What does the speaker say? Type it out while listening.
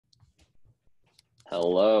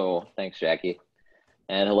Hello, thanks Jackie.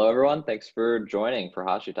 And hello everyone, thanks for joining for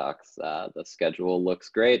HashiTalks. The schedule looks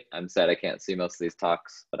great. I'm sad I can't see most of these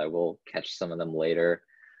talks, but I will catch some of them later.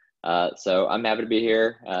 So I'm happy to be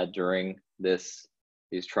here during these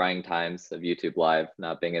trying times of YouTube Live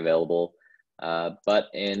not being available. But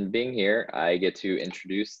in being here, I get to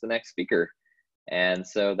introduce the next speaker. And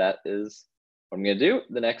so that is what I'm gonna do.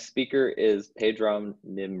 The next speaker is Pedram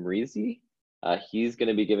Nimrizi. He's going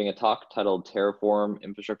to be giving a talk titled Terraform,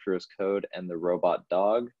 Infrastructure as Code, and the Robot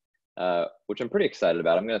Dog, which I'm pretty excited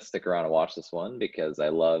about. I'm going to stick around and watch this one because I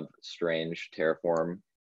love strange Terraform.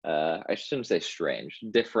 I shouldn't say strange,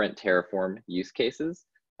 different Terraform use cases.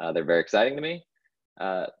 They're very exciting to me.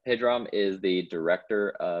 Pedram is the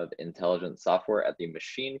Director of Intelligent Software at the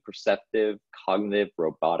Machine Perceptive Cognitive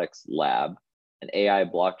Robotics Lab, an AI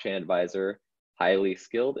blockchain advisor, highly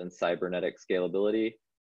skilled in cybernetic scalability,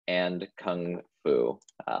 and Kung Fu.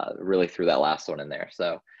 Really threw that last one in there.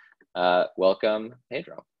 So welcome,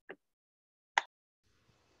 Pedram.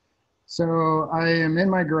 So I am in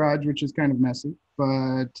my garage, which is kind of messy,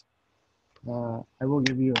 but I will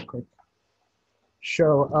give you a quick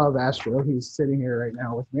show of Astro. He's sitting here right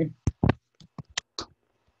now with me.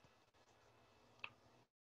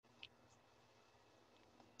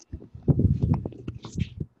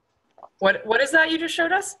 What is that you just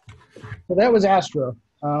showed us? So that was Astro.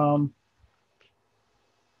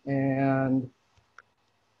 And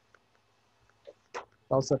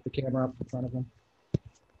I'll set the camera up in front of him.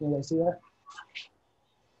 Can you guys see that?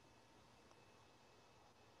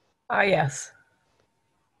 Yes.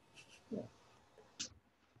 Yeah.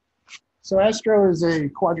 So Astro is a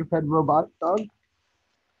quadruped robotic dog.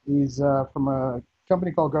 He's from a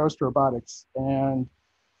company called Ghost Robotics, and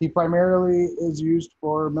he primarily is used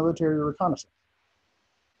for military reconnaissance.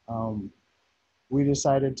 We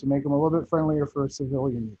decided to make them a little bit friendlier for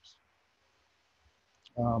civilian use.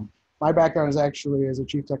 My background is actually as a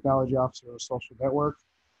chief technology officer of a social network.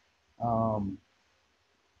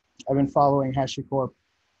 I've been following HashiCorp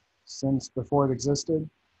since before it existed.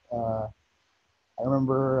 I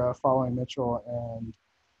remember following Mitchell and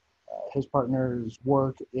his partner's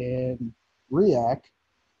work in REAC.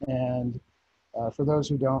 And for those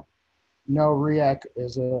who don't know, REAC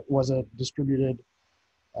was a distributed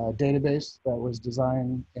database that was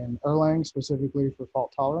designed in Erlang specifically for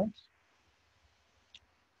fault tolerance.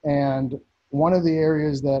 And one of the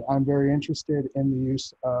areas that I'm very interested in the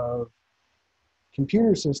use of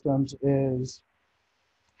computer systems is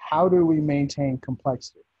how do we maintain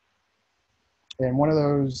complexity? And one of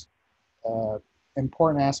those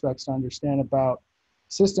important aspects to understand about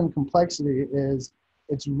system complexity is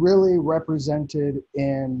it's really represented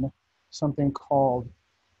in something called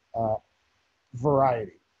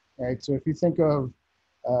variety. Right? So if you think of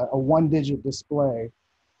a one-digit display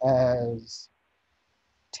as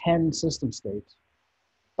 10 system states,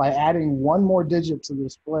 by adding one more digit to the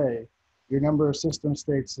display, your number of system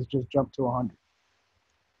states has just jumped to 100.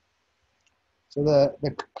 So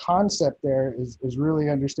the concept there is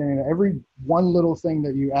really understanding that every one little thing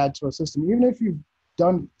that you add to a system, even if you've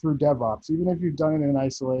done through DevOps, even if you've done it in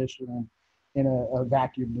isolation and in a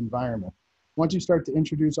vacuumed environment, once you start to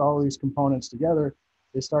introduce all of these components together,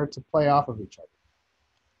 they start to play off of each other.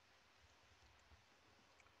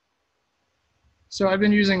 So I've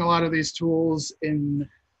been using a lot of these tools in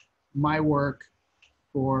my work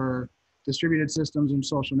for distributed systems and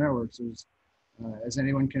social networks. As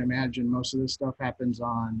anyone can imagine, most of this stuff happens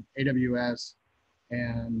on AWS.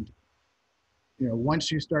 And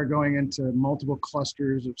once you start going into multiple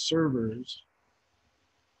clusters of servers,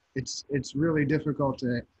 it's really difficult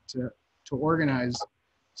to organize.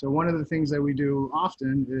 So one of the things that we do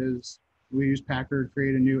often is we use Packer,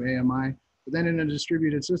 create a new AMI, but then in a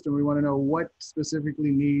distributed system, we want to know what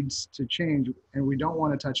specifically needs to change, and we don't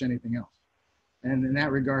want to touch anything else. And in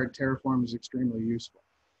that regard, Terraform is extremely useful.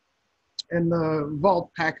 And the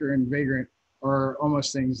Vault, Packer, and Vagrant are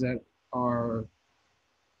almost things that are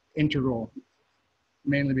integral,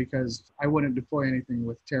 mainly because I wouldn't deploy anything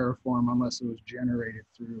with Terraform unless it was generated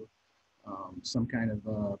through some kind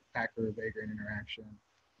of Packer or Vagrant interaction.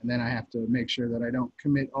 And then I have to make sure that I don't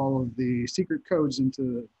commit all of the secret codes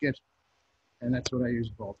into Git, and that's what I use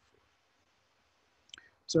Vault for.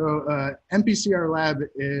 So MPCR Lab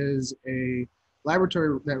is a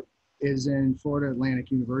laboratory that is in Florida Atlantic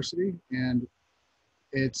University, and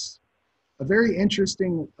it's a very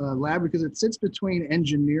interesting lab because it sits between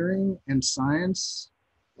engineering and science,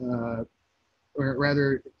 or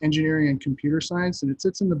rather engineering and computer science, and it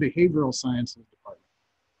sits in the behavioral sciences department.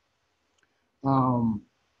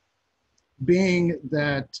 Being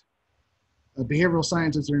that behavioral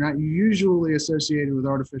scientists are not usually associated with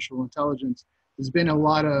artificial intelligence, there's been a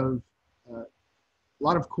lot of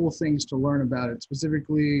cool things to learn about it,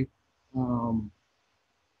 specifically,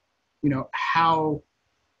 how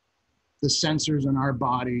the sensors in our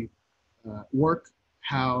body work,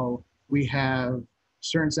 how we have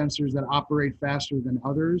certain sensors that operate faster than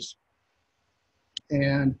others.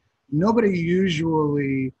 And nobody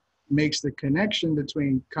usually makes the connection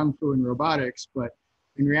between Kung Fu and robotics, but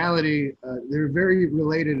in reality, they're very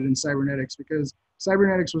related in cybernetics, because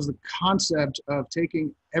cybernetics was the concept of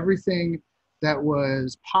taking everything that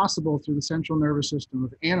was possible through the central nervous system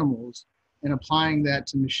of animals and applying that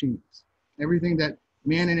to machines. Everything that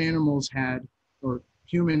man and animals had, or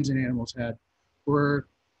humans and animals had, were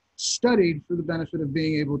studied for the benefit of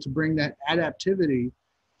being able to bring that adaptivity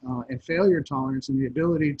and failure tolerance and the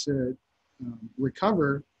ability to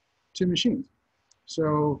recover to machines.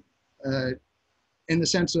 So in the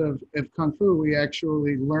sense of Kung Fu, we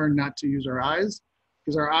actually learn not to use our eyes,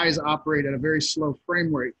 because our eyes operate at a very slow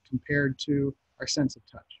frame rate compared to our sense of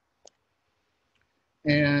touch.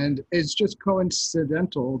 And it's just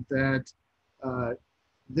coincidental that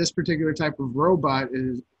this particular type of robot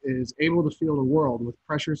is able to feel the world with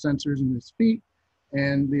pressure sensors in his feet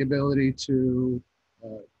and the ability to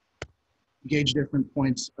gauge different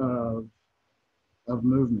points of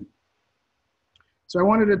movement. So I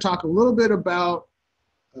wanted to talk a little bit about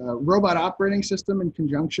robot operating system in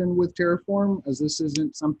conjunction with Terraform, as this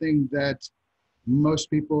isn't something that most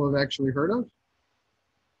people have actually heard of.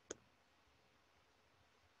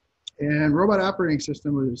 And robot operating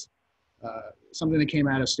system was something that came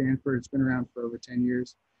out of Stanford. It's been around for over 10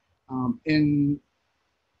 years. In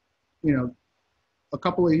a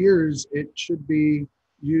couple of years, it should be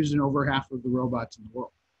used in over half of the robots in the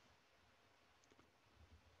world.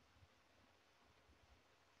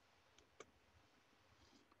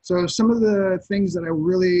 So some of the things that I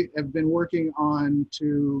really have been working on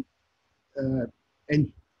to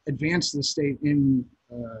advance the state in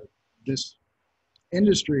this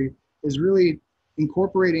industry is really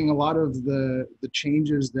incorporating a lot of the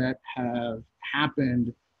changes that have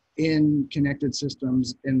happened in connected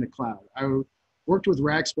systems in the cloud. I worked with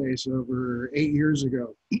Rackspace over 8 years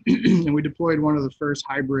ago, and we deployed one of the first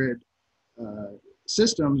hybrid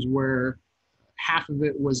systems where half of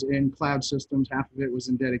it was in cloud systems, half of it was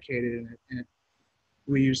in dedicated, and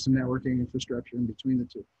we used some networking infrastructure in between the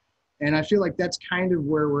two. And I feel like that's kind of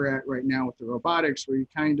where we're at right now with the robotics, where you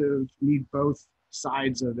kind of need both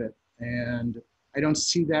sides of it. And I don't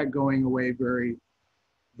see that going away very,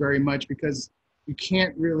 very much, because you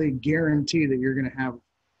can't really guarantee that you're going to have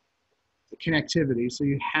the connectivity. So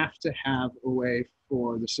you have to have a way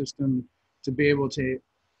for the system to be able to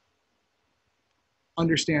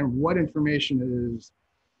understand what information is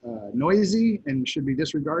noisy and should be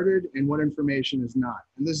disregarded and what information is not.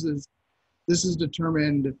 And this is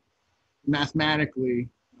determined mathematically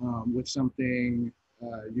with something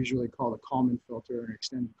usually called a Kalman filter, an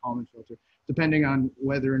extended Kalman filter, depending on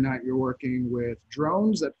whether or not you're working with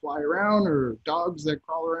drones that fly around or dogs that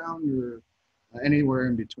crawl around or anywhere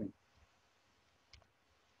in between.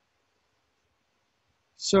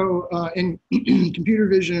 So in computer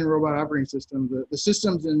vision and robot operating system, the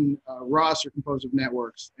systems in ROS are composed of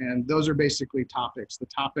networks, and those are basically topics. The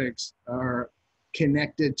topics are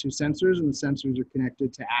connected to sensors, and the sensors are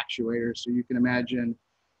connected to actuators. So you can imagine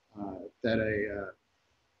that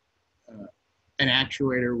an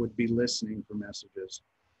actuator would be listening for messages.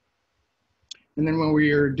 And then when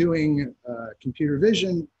we are doing computer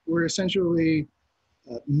vision, we're essentially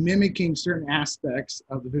mimicking certain aspects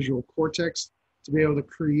of the visual cortex to be able to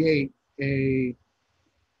create a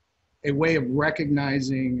way of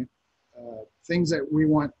recognizing things that we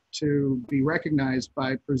want to be recognized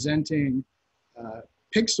by presenting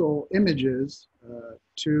pixel images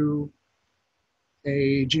to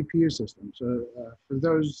a GPU system. So for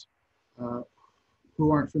those who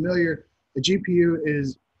aren't familiar, the GPU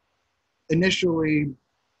is initially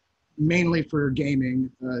mainly for gaming.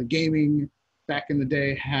 Gaming back in the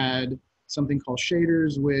day had something called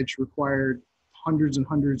shaders, which required hundreds and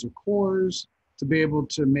hundreds of cores to be able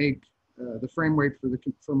to make the frame rate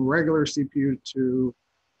from a regular CPU to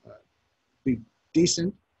be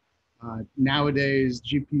decent. Nowadays,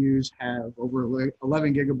 GPUs have over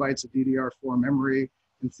 11 gigabytes of DDR4 memory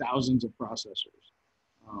and thousands of processors.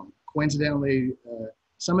 Coincidentally,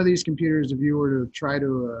 some of these computers, if you were to try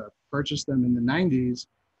to purchase them in the 90s,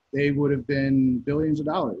 they would have been billions of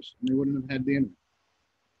dollars, and they wouldn't have had the internet.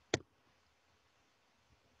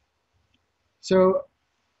 So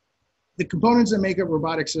the components that make up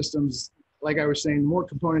robotic systems, like I was saying, the more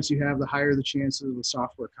components you have, the higher the chances of the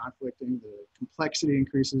software conflicting. The complexity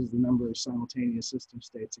increases, the number of simultaneous system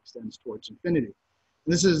states extends towards infinity.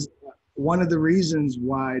 And this is one of the reasons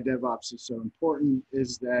why DevOps is so important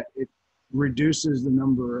is that it reduces the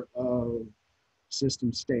number of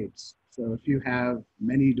system states. So if you have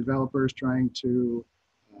many developers trying to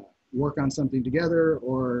work on something together,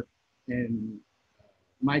 or in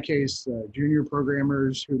my case, junior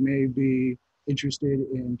programmers who may be interested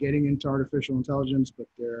in getting into artificial intelligence, but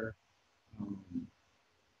they're,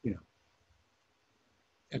 you know,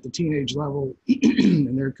 at the teenage level,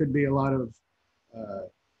 and there could be a lot of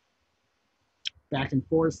back and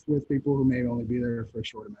forth with people who may only be there for a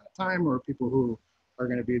short amount of time, or people who are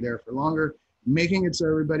going to be there for longer. Making it so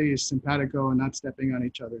everybody is simpatico and not stepping on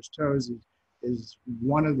each other's toes is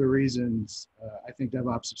one of the reasons I think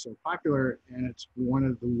DevOps is so popular, and it's one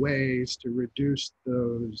of the ways to reduce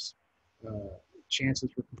those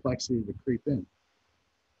chances for complexity to creep in.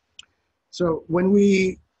 So when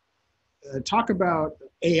we talk about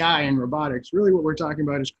AI and robotics, really what we're talking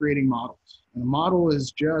about is creating models. And a model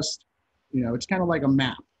is just, you know, it's kind of like a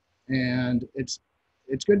map. And it's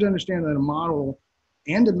good to understand that a model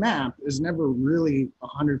and a map is never really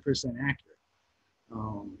 100% accurate.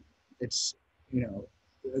 It's, you know,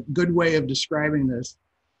 a good way of describing this,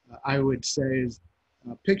 I would say, is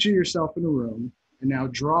picture yourself in a room and now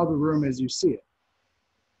draw the room as you see it.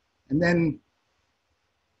 And then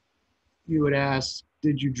you would ask,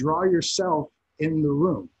 did you draw yourself in the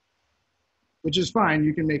room? Which is fine,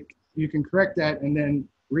 you can correct that and then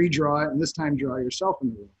redraw it, and this time draw yourself in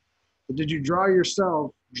the room. But did you draw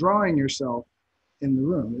yourself, drawing yourself in the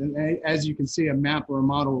room? And as you can see, a map or a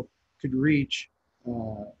model could reach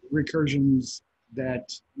recursions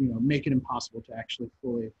that, you know, make it impossible to actually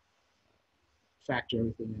fully factor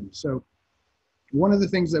everything in. So one of the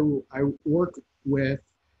things that I work with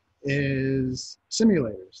is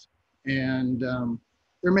simulators, and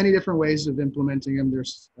there are many different ways of implementing them.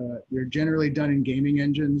 They're generally done in gaming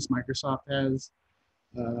engines. Microsoft has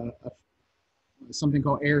something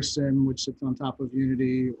called AirSim, which sits on top of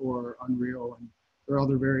Unity or Unreal, and there are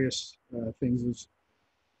other various things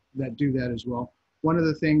that do that as well. One of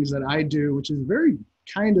the things that I do, which is very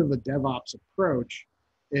kind of a DevOps approach,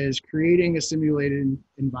 is creating a simulated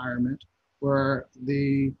environment where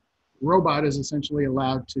the robot is essentially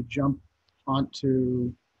allowed to jump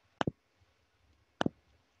onto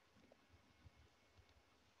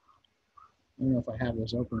I don't know if I have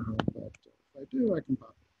this open here, but if I do, I can pop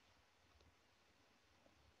it.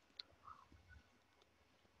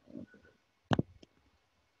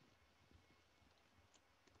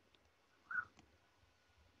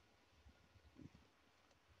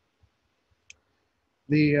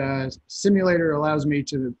 The simulator allows me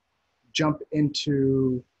to jump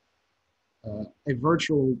into a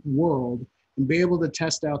virtual world and be able to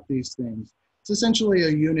test out these things. It's essentially a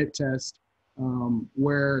unit test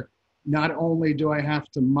where not only do I have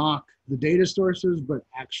to mock the data sources, but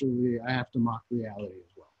actually I have to mock reality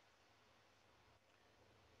as well.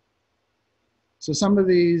 So some of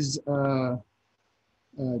these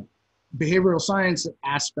behavioral science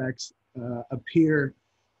aspects appear,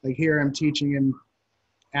 like here I'm teaching him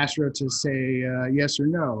Astro to say yes or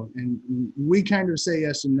no. And we kind of say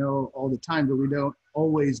yes and no all the time, but we don't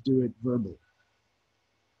always do it verbally.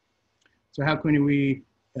 So how can we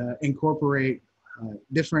incorporate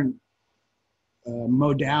different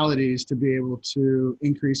modalities to be able to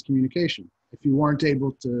increase communication? If you weren't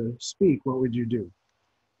able to speak, what would you do?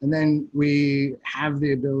 And then we have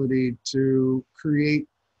the ability to create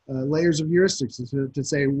layers of heuristics to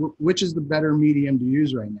say which is the better medium to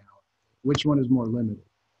use right now, which one is more limited.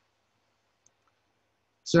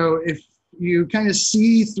 So if you kind of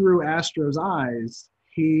see through Astro's eyes,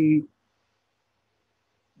 he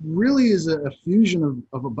really is a fusion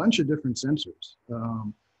of a bunch of different sensors.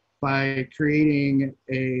 By creating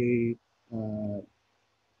a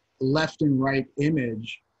left and right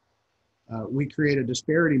image, we create a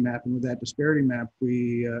disparity map, and with that disparity map,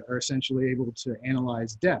 we are essentially able to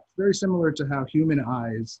analyze depth, very similar to how human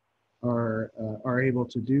eyes are able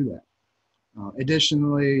to do that.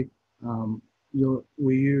 Additionally,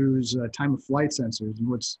 we use time of flight sensors, and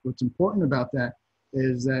what's important about that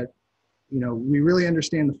is that, you know, we really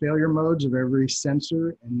understand the failure modes of every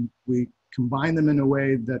sensor, and we combine them in a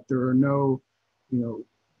way that there are no, you know,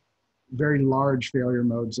 very large failure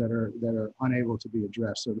modes that are unable to be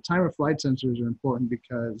addressed. So the time of flight sensors are important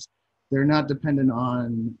because they're not dependent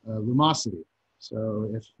on lumosity. So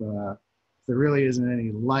if there really isn't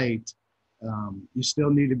any light, you still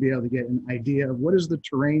need to be able to get an idea of what does the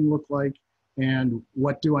terrain look like and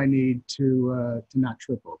what do I need to not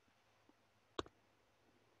trip over.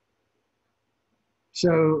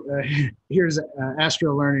 So here's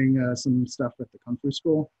Astro learning some stuff at the Kung Fu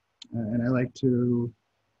school, and I like to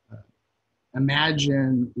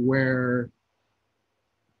imagine where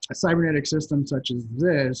a cybernetic system such as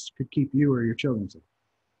this could keep you or your children safe.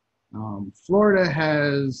 Florida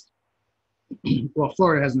has, well,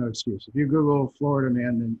 Florida has no excuse. If you Google Florida,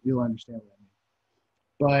 man, then you'll understand what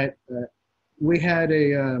I mean. But we had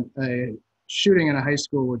a shooting in a high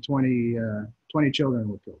school where 20 children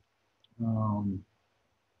were killed.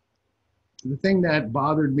 The thing that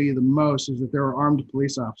bothered me the most is that there were armed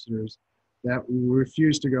police officers that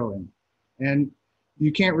refused to go in. And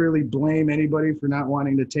you can't really blame anybody for not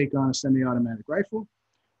wanting to take on a semi-automatic rifle.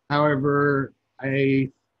 However, I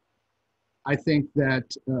think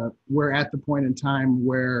that we're at the point in time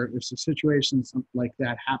where if a situation like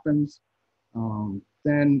that happens,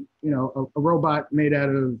 then a robot made out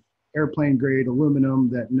of airplane grade aluminum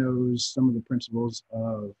that knows some of the principles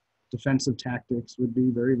of defensive tactics would be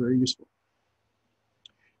very, very useful.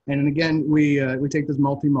 And again, we take this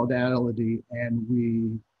multimodality and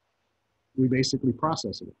we basically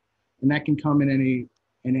process it, and that can come in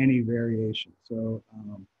any variation. So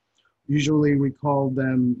usually we call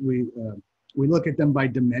them, we look at them by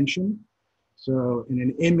dimension. So in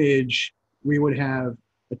an image, we would have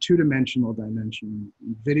a two-dimensional dimension.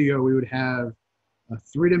 In video, we would have a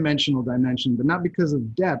three-dimensional dimension, but not because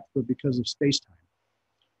of depth, but because of space-time.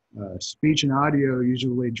 Speech and audio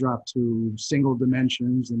usually drop to single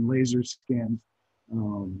dimensions and laser scans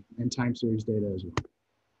and time series data as well.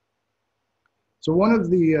 So one of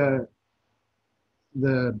the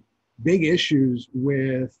big issues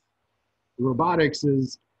with robotics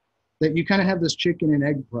is that you kind of have this chicken and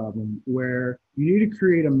egg problem where you need to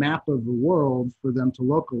create a map of the world for them to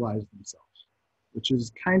localize themselves, which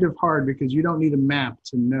is kind of hard because you don't need a map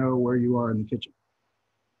to know where you are in the kitchen.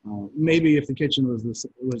 Maybe if the kitchen was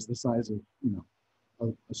the size of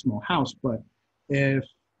a small house, but if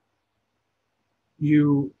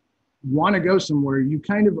you want to go somewhere, you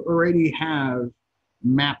kind of already have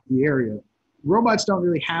mapped the area. Robots don't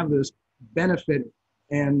really have this benefit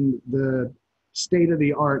and the state of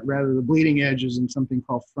the art, rather the bleeding edge is in something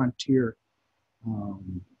called frontier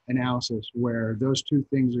analysis, where those two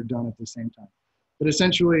things are done at the same time. But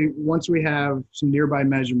essentially, once we have some nearby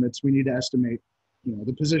measurements, we need to estimate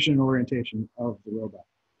the position and orientation of the robot.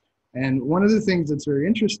 And one of the things that's very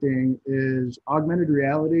interesting is augmented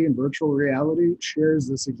reality and virtual reality shares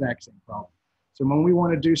this exact same problem. So when we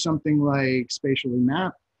want to do something like spatially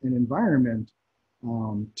map an environment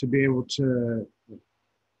to be able to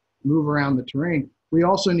move around the terrain, we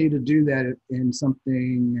also need to do that in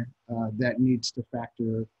something that needs to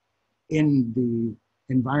factor in the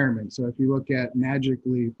environment. So if you look at Magic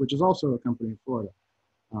Leap, which is also a company in Florida,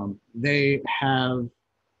 they have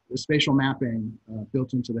the spatial mapping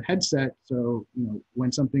built into the headset. So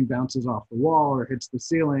when something bounces off the wall or hits the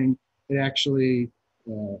ceiling, it actually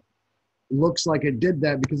looks like it did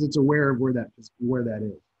that because it's aware of where that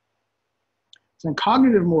is. So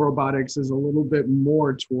cognitive robotics is a little bit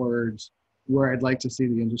more towards where I'd like to see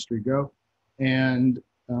the industry go. And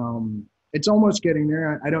it's almost getting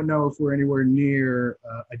there. I don't know if we're anywhere near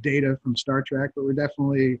a data from Star Trek, but we're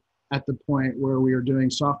definitely at the point where we are doing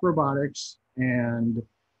soft robotics, and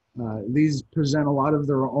these present a lot of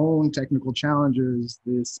their own technical challenges.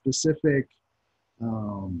 The specific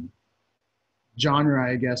genre,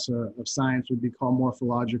 I guess, of science would be called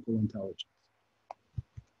morphological intelligence.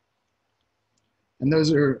 And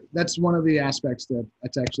that's one of the aspects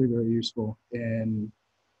that's actually very useful in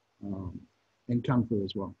Kung Fu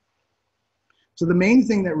as well. So the main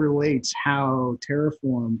thing that relates how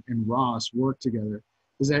Terraform and ROS work together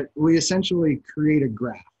is that we essentially create a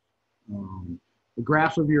graph. The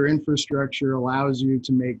graph of your infrastructure allows you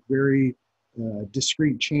to make very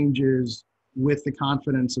discrete changes with the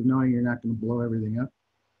confidence of knowing you're not going to blow everything up.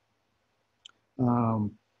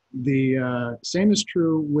 The same is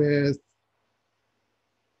true with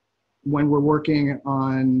when we're working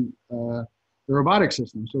on the robotic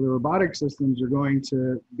system. So the robotic systems are going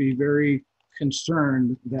to be very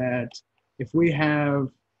concerned that if we have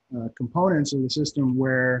components of the system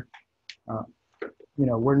where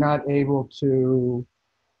we're not able to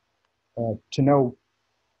know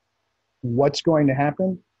what's going to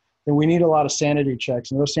happen, then we need a lot of sanity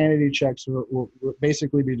checks, and those sanity checks will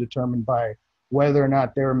basically be determined by whether or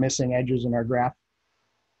not there are missing edges in our graph.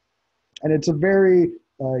 And it's a very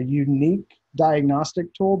unique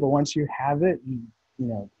diagnostic tool, but once you have it,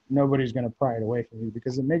 nobody's going to pry it away from you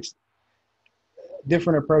because it makes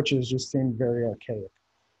different approaches just seem very archaic.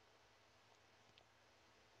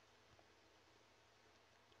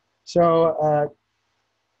 So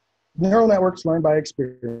neural networks learn by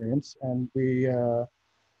experience, and we are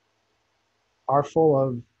full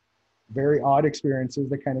of very odd experiences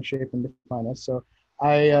that kind of shape and define us. So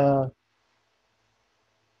I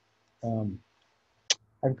Um,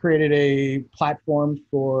 I've created a platform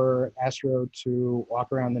for Astro to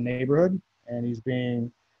walk around the neighborhood, and he's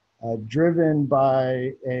being driven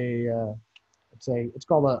by it's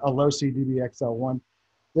called a Losi DBXL1.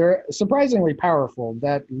 They're surprisingly powerful.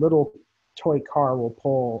 That little toy car will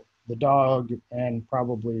pull the dog and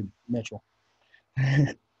probably Mitchell.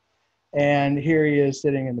 And here he is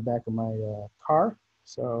sitting in the back of my car.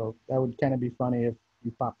 So that would kind of be funny if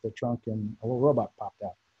you popped the trunk and a little robot popped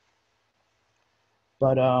out.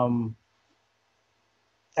 But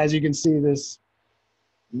as you can see, this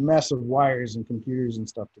mess of wires and computers and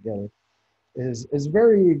stuff together is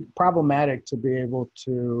very problematic to be able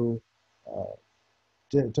to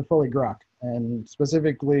fully grok and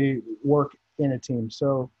specifically work in a team.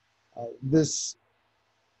 So this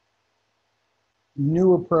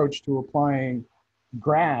new approach to applying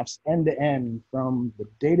graphs end to end from the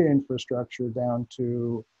data infrastructure down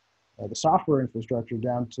to the software infrastructure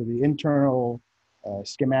down to the internal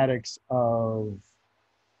schematics of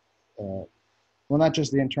well, not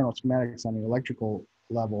just the internal schematics on the electrical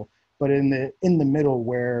level, but in the middle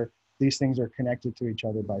where these things are connected to each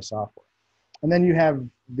other by software. And then you have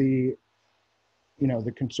the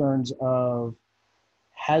concerns of,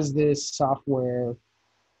 has this software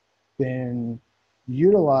been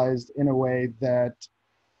utilized in a way that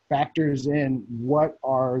factors in what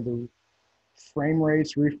are the frame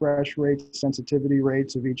rates, refresh rates, sensitivity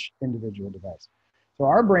rates of each individual device. So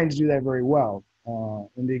our brains do that very well.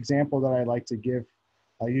 And the example that I like to give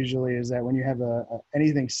usually is that when you have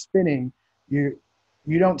anything spinning, you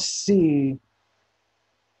don't see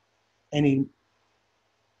any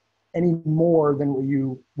more than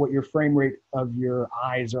what your frame rate of your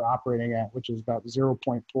eyes are operating at, which is about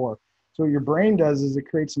 0.4. So what your brain does is it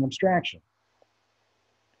creates an abstraction.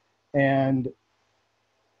 And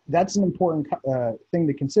that's an important thing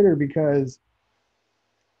to consider because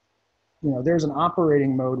there's an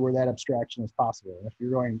operating mode where that abstraction is possible. And if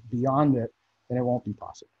you're going beyond it, then it won't be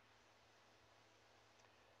possible.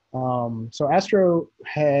 So Astro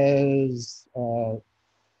has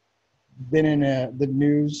been in the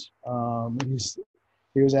news.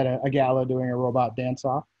 He was at a gala doing a robot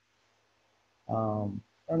dance-off. I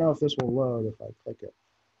don't know if this will load if I click it.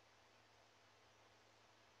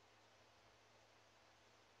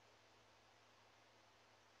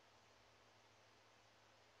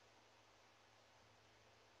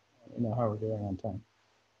 I don't know how we're doing on time.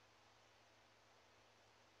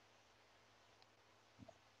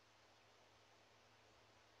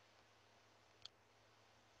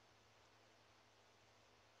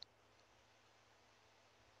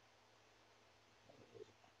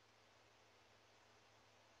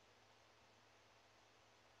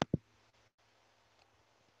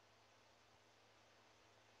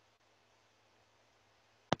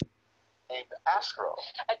 Named Astro.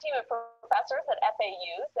 A team of professors at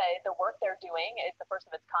FAU say the work they're doing is the first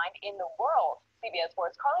of its kind in the world. CBS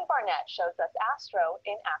 4's Carly Barnett shows us Astro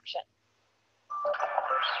in action.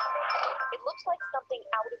 It looks like something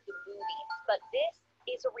out of the movies, but this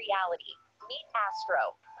is a reality. Meet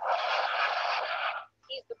Astro.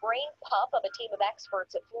 He's the brain pup of a team of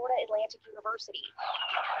experts at Florida Atlantic University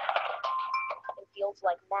in fields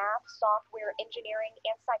like math, software, engineering,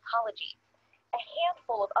 and psychology. A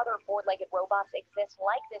handful of other four-legged robots exist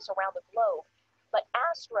like this around the globe, but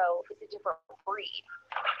Astro is a different breed.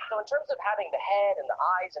 So in terms of having the head and the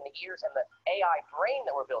eyes and the ears and the AI brain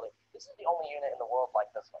that we're building, this is the only unit in the world like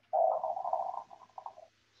this one.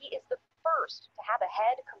 He is the first to have a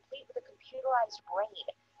head complete with a computerized brain.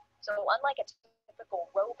 So unlike a typical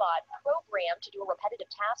robot programmed to do a repetitive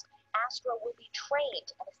task, Astro will be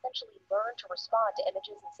trained and essentially learn to respond to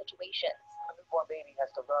images and situations. A newborn baby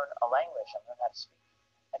has to learn a language and learn how to speak,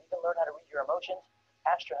 and even learn how to read your emotions.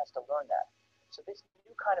 Astro has to learn that. So this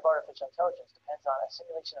new kind of artificial intelligence depends on a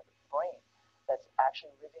simulation of the brain that's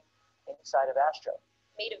actually living inside of Astro.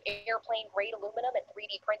 Made of airplane-grade aluminum and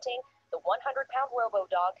 3D printing, the 100-pound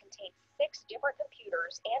robo-dog contains 6 different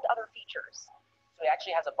computers and other features. So he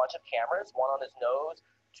actually has a bunch of cameras, one on his nose,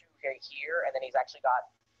 2 right here, and then he's actually got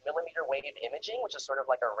millimeter wave imaging, which is sort of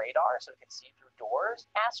like a radar, so it can see through doors.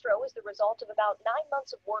 Astro is the result of about 9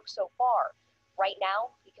 months of work so far. Right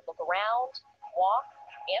now, he can look around, walk,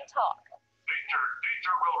 and talk. Danger,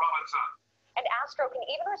 danger, Will Robinson. And Astro can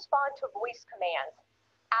even respond to voice commands.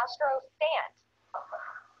 Astro, stand.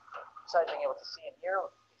 Besides being able to see and hear,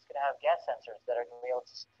 he's going to have gas sensors that are going to be able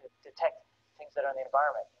to detect things that are in the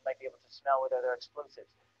environment. He might be able to smell whether they're explosives.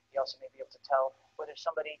 He also may be able to tell whether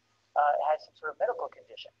somebody has some sort of medical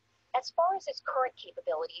condition. As far as his current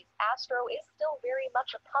capabilities, Astro is still very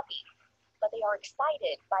much a puppy, but they are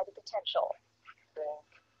excited by the potential. I think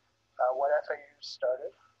what FAU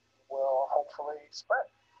started will hopefully spread.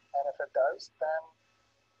 And if it does, then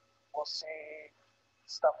we'll see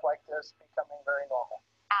stuff like this becoming very normal.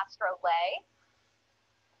 Astro Lay.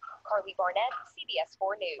 Carly Barnett, CBS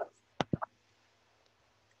 4 News.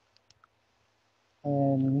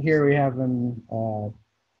 And here we have them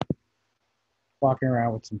walking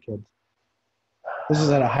around with some kids. This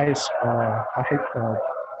is at a science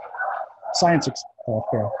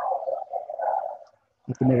fair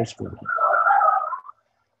at the middle school. Hi,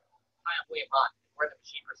 I'm William Hunt. We're the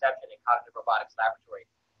Machine Perception and Cognitive Robotics Laboratory,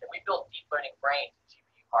 and we build deep learning brains and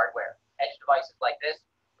GPU hardware. Edge devices like this,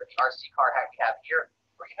 or the RC car hack we have here,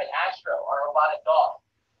 or even Astro, our robotic dog.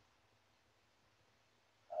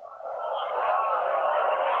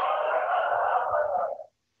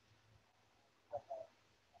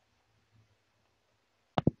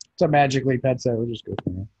 It's a magically pet set. We'll just go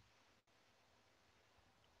from here.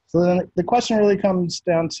 So then the question really comes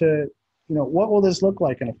down to, what will this look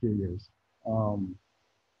like in a few years? And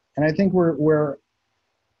I think we're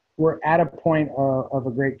at a point of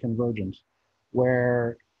a great convergence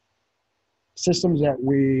where systems that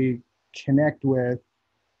we connect with,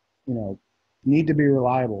 need to be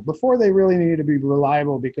reliable. Before, they really needed to be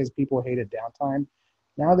reliable because people hated downtime.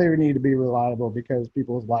 Now they need to be reliable because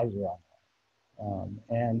people's lives are on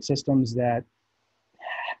that. And systems that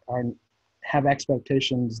have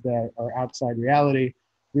expectations that are outside reality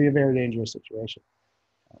be a very dangerous situation.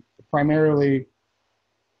 Primarily,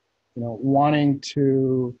 wanting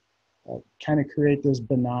to kind of create this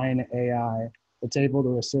benign AI that's able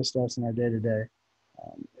to assist us in our day-to-day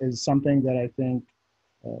is something that I think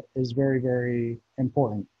is very, very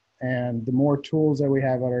important. And the more tools that we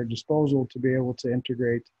have at our disposal to be able to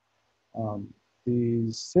integrate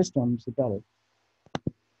these systems, the better.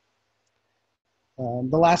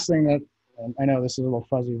 The last thing that, I know this is a little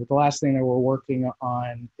fuzzy, but the last thing that we're working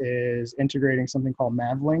on is integrating something called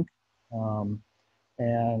MavLink.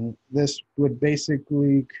 And this would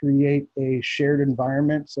basically create a shared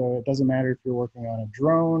environment. So it doesn't matter if you're working on a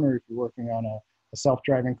drone or if you're working on a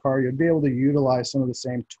self-driving car, you'd be able to utilize some of the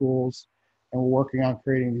same tools. And we're working on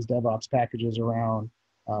creating these DevOps packages around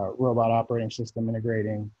robot operating system,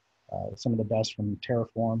 integrating some of the best from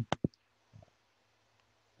Terraform.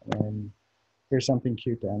 And here's something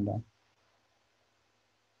cute to end on.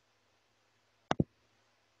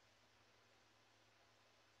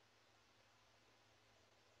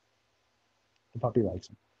 The puppy likes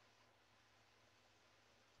him.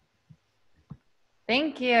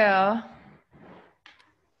 Thank you. You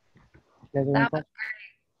guys have any questions?